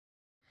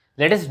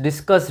Let us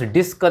discuss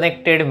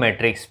disconnected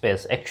matrix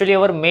space. Actually,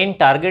 our main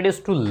target is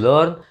to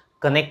learn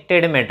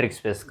connected matrix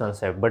space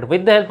concept, but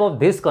with the help of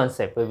this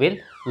concept, we will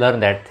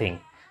learn that thing.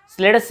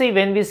 So let us see,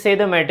 when we say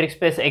the matrix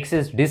space X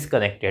is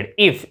disconnected,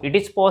 if it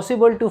is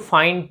possible to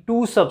find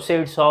two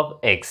subsets of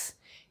X,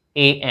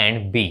 A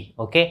and B,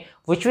 okay,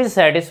 which will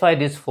satisfy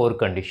these four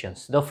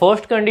conditions. The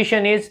first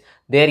condition is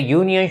their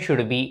union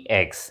should be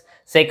X.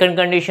 Second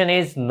condition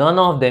is none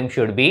of them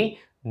should be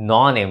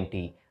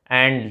non-empty.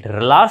 And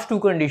last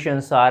two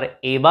conditions are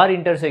A bar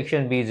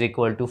intersection B is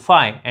equal to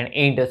phi and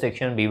A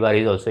intersection B bar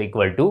is also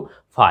equal to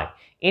phi.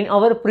 In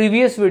our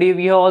previous video,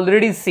 we have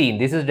already seen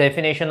this is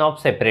definition of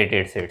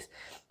separated sets.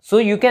 So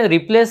you can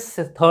replace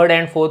third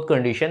and fourth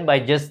condition by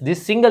just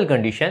this single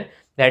condition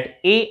that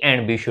A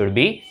and B should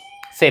be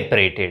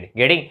separated.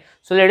 Getting?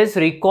 So let us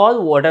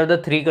recall what are the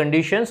three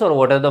conditions or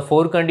what are the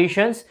four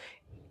conditions.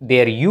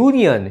 Their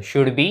union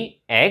should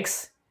be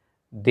X,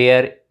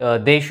 their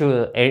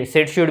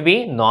set should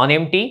be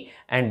non-empty,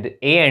 and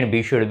A and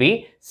B should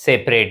be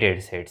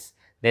separated sets.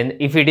 Then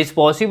if it is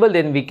possible,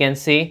 then we can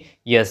say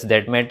yes,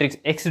 that matrix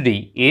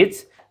XD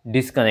is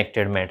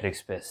disconnected matrix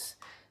space.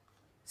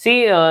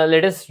 See,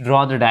 let us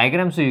draw the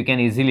diagram so you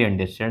can easily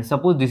understand.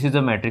 Suppose this is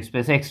a matrix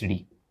space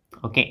XD.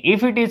 Okay,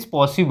 if it is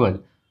possible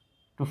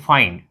to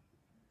find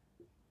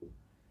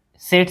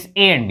sets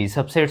A and B,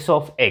 subsets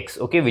of X,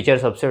 okay, which are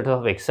subsets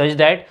of X, such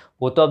that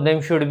both of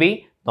them should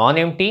be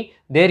non-empty,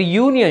 their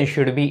union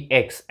should be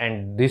X,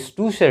 and these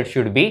two sets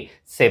should be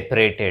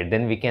separated,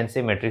 then we can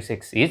say matrix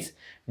X is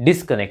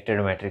disconnected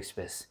matrix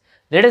space.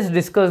 Let us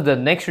discuss the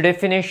next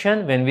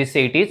definition when we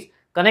say it is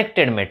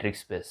connected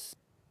matrix space.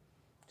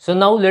 So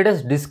now let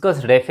us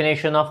discuss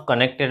definition of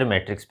connected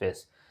matrix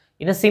space.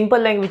 In a simple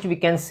language, we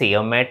can say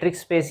a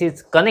matrix space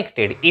is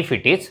connected if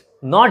it is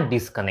not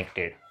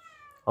disconnected.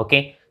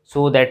 Okay,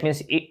 so that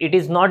means it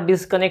is not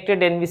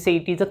disconnected and we say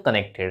it is a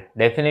connected.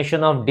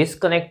 Definition of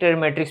disconnected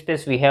matrix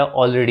space we have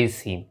already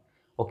seen.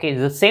 Okay,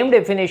 the same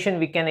definition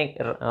we can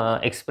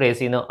express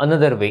in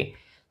another way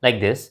like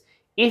this.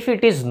 If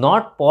it is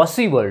not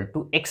possible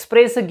to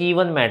express a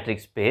given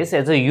matrix space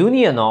as a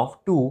union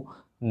of two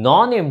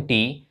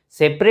non-empty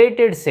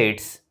separated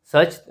sets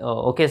such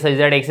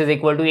that X is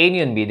equal to A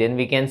union B, then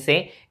we can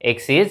say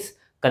X is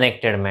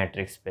connected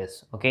matrix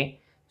space.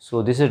 Okay,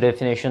 so this is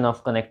definition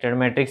of connected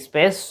matrix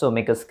space. So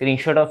make a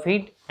screenshot of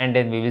it and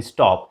then we will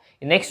stop.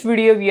 In next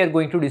video we are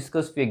going to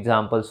discuss few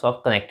examples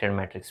of connected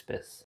matrix space.